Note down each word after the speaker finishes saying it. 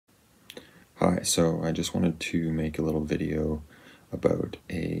Hi, so I just wanted to make a little video about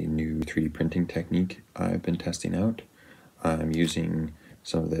a new 3D printing technique I've been testing out. I'm using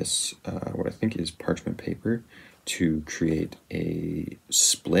some of this, what I think is parchment paper, to create a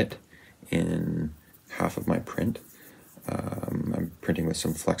split in half of my print. I'm printing with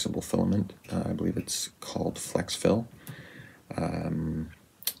some flexible filament. I believe it's called Flex Fill.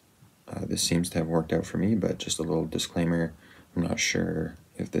 This seems to have worked out for me, but just a little disclaimer, I'm not sure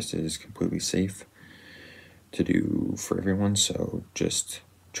if this is completely safe to do for everyone, so just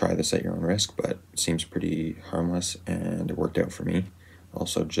try this at your own risk, but it seems pretty harmless and it worked out for me.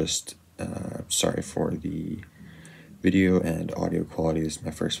 Also, just sorry for the video and audio quality. This is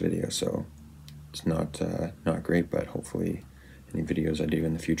my first video, so it's not great, but hopefully any videos I do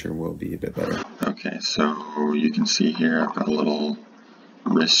in the future will be a bit better. Okay, so you can see here I've got a little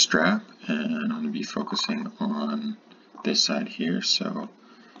wrist strap, and I'm going to be focusing on this side here. So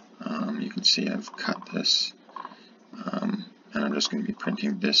you can see I've cut this, and I'm just going to be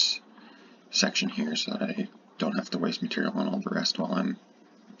printing this section here so that I don't have to waste material on all the rest while I'm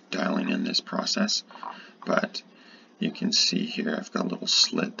dialing in this process. But you can see here I've got a little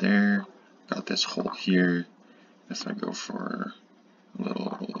slit there, got this hole here. If I go for a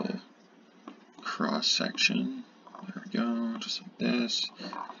little cross section, there we go, just like this.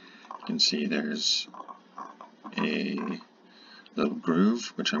 You can see there's a little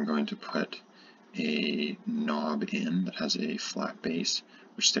groove which I'm going to put a knob in that has a flat base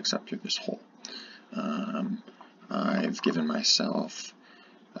which sticks up through this hole. I've given myself,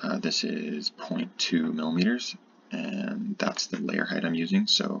 this is 0.2 millimeters, and that's the layer height I'm using,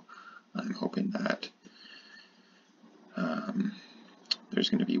 so I'm hoping that there's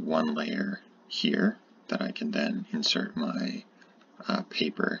going to be one layer here that I can then insert my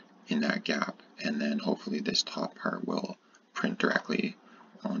paper in that gap, and then hopefully this top part will print directly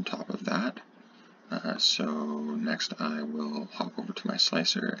on top of that. So next I will hop over to my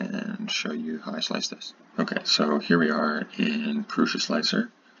slicer and show you how I slice this. Okay, so here we are in Prusa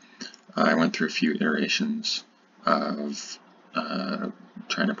Slicer. I went through a few iterations of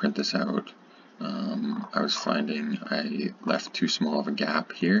trying to print this out. I was finding I left too small of a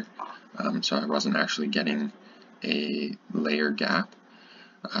gap here, so I wasn't actually getting a layer gap,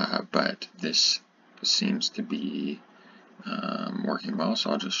 but this seems to be working well,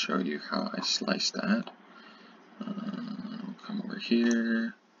 so I'll just show you how I slice that. I'll come over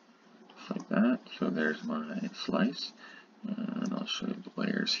here, just like that. So there's my slice, and I'll show you the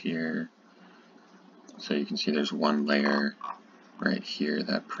layers here. So you can see there's one layer right here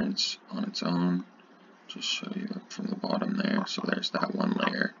that prints on its own. Just show you from the bottom there. So there's that one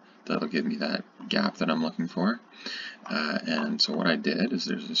layer that'll give me that gap that I'm looking for. And so what I did is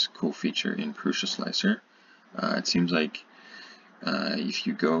there's this cool feature in Prusa Slicer. It seems like if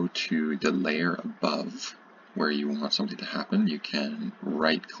you go to the layer above where you want something to happen, you can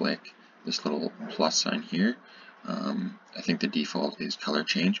right-click this little plus sign here. I think the default is color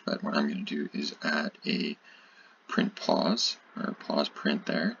change, but what I'm going to do is add a print pause, or pause print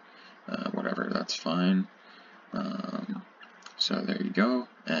there. Whatever, that's fine. So there you go,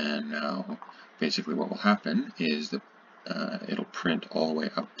 and now basically what will happen is that it'll print all the way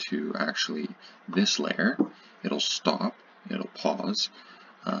up to actually this layer. It'll stop, it'll pause,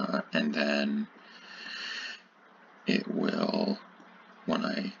 and then it will, when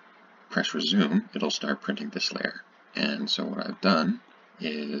I press resume, it'll start printing this layer. And so what I've done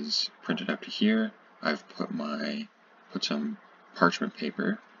is printed up to here. I've put some parchment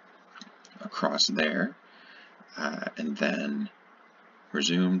paper across there, and then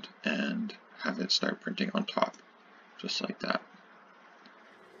resumed and have it start printing on top, just like that.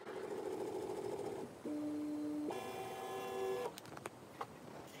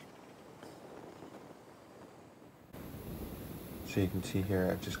 So you can see here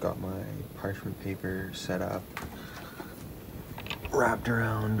I've just got my parchment paper set up, wrapped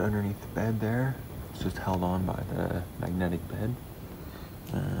around underneath the bed there. It's just held on by the magnetic bed,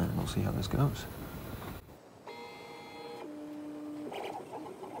 and we'll see how this goes.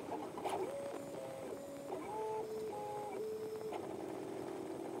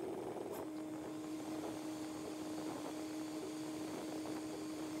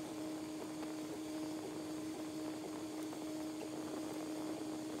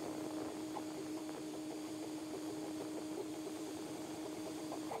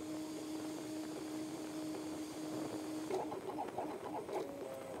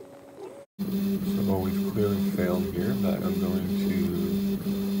 So we've clearly failed here, but I'm going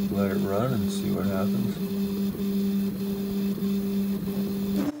to let it run and see what happens.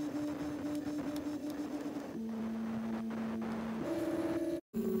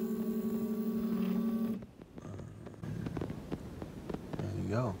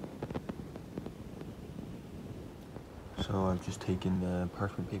 go. So I've just taken the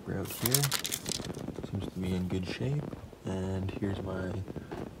parchment paper out here. Seems to be in good shape. And here's my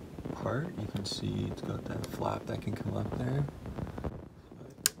part. You can see it's got that flap that can come up there.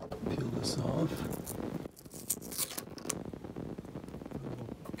 So I peel this off.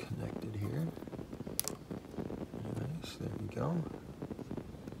 Connected here. Nice, there we go.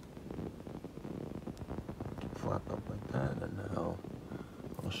 Flap up like that, and now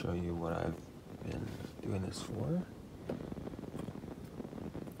I'll show you what I've been doing this for.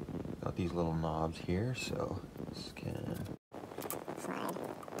 Got these little knobs here, so this can slide.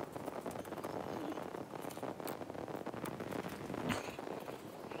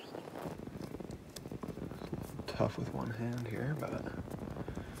 Tough with one hand here, but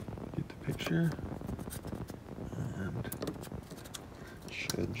get the picture. And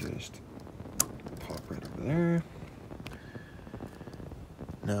should just pop right over there.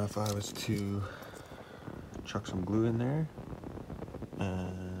 Now if I was to chuck some glue in there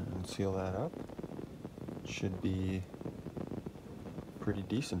and seal that up, it should be pretty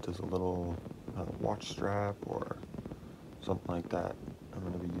decent as a little watch strap or something like that. I'm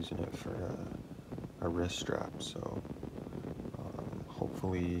going to be using it for a wrist strap, so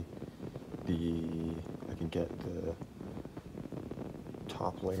hopefully I can get the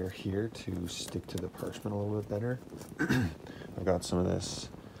top layer here to stick to the parchment a little bit better. I've got some of this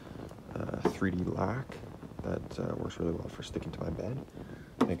 3D lac that works really well for sticking to my bed.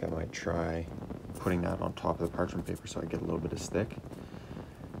 I think I might try putting that on top of the parchment paper so I get a little bit of stick.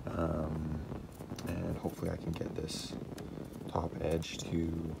 And hopefully I can get this top edge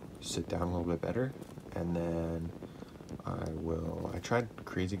to sit down a little bit better. And then I tried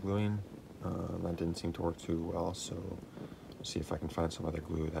crazy gluing, that didn't seem to work too well, so I'll see if I can find some other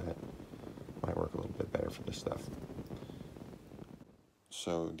glue that might work a little bit better for this stuff.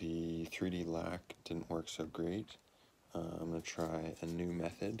 So the 3D lac didn't work so great. I'm going to try a new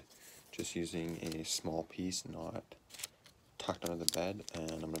method, just using a small piece not tucked under the bed,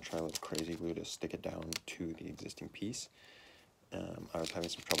 and I'm going to try a little crazy glue to stick it down to the existing piece. I was having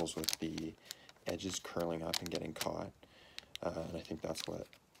some troubles with the edges curling up and getting caught, and I think that's what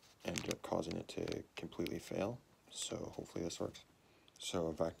ended up causing it to completely fail, so hopefully this works. So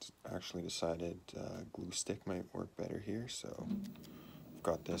I've actually decided glue stick might work better here, so I've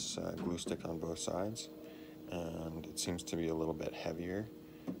got this glue stick on both sides, and it seems to be a little bit heavier.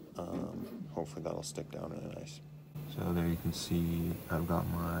 Hopefully that'll stick down really nice. So there you can see I've got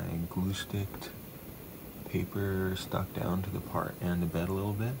my glue sticked paper stuck down to the part and the bed a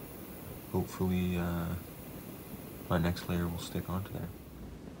little bit. Hopefully my next layer will stick onto there.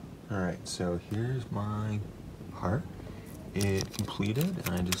 Alright, so here's my part. It completed,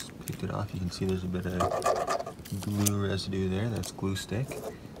 and I just picked it off. You can see there's a bit of glue residue there. That's glue stick.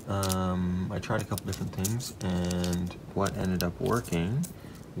 I tried a couple different things, and what ended up working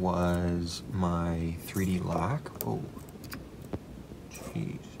was my 3D lac. Oh,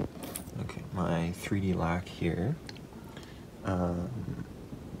 jeez. Okay, my 3D lac here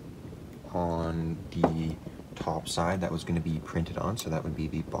on the top side that was going to be printed on, so that would be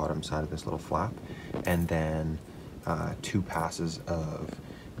the bottom side of this little flap, and then 2 passes of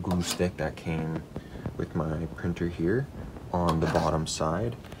glue stick that came with my printer here on the bottom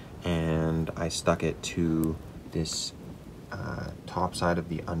side, and I stuck it to this top side of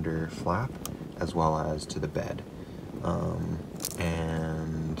the under flap as well as to the bed.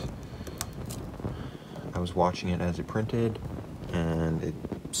 And I was watching it as it printed, and it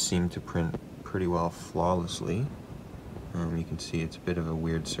seemed to print pretty well flawlessly. You can see it's a bit of a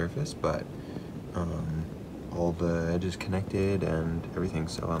weird surface, but all the edges connected and everything,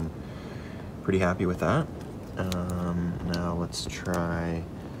 so I'm pretty happy with that. Now let's try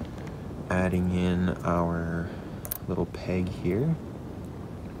adding in our little peg here.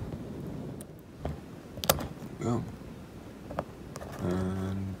 Boom.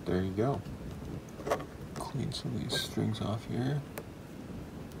 And there you go. Clean some of these strings off here.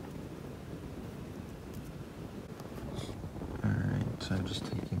 Alright, so I'm just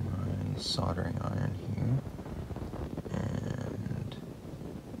taking my soldering iron here and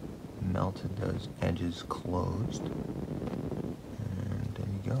melted those edges closed. And there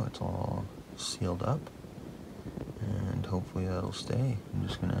you go, it's all sealed up. And hopefully that'll stay. I'm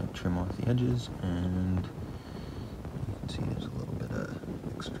just gonna trim off the edges, and you can see there's a little bit of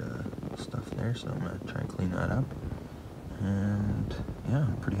extra stuff there, so I'm gonna try and clean that up. And yeah,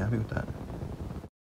 I'm pretty happy with that.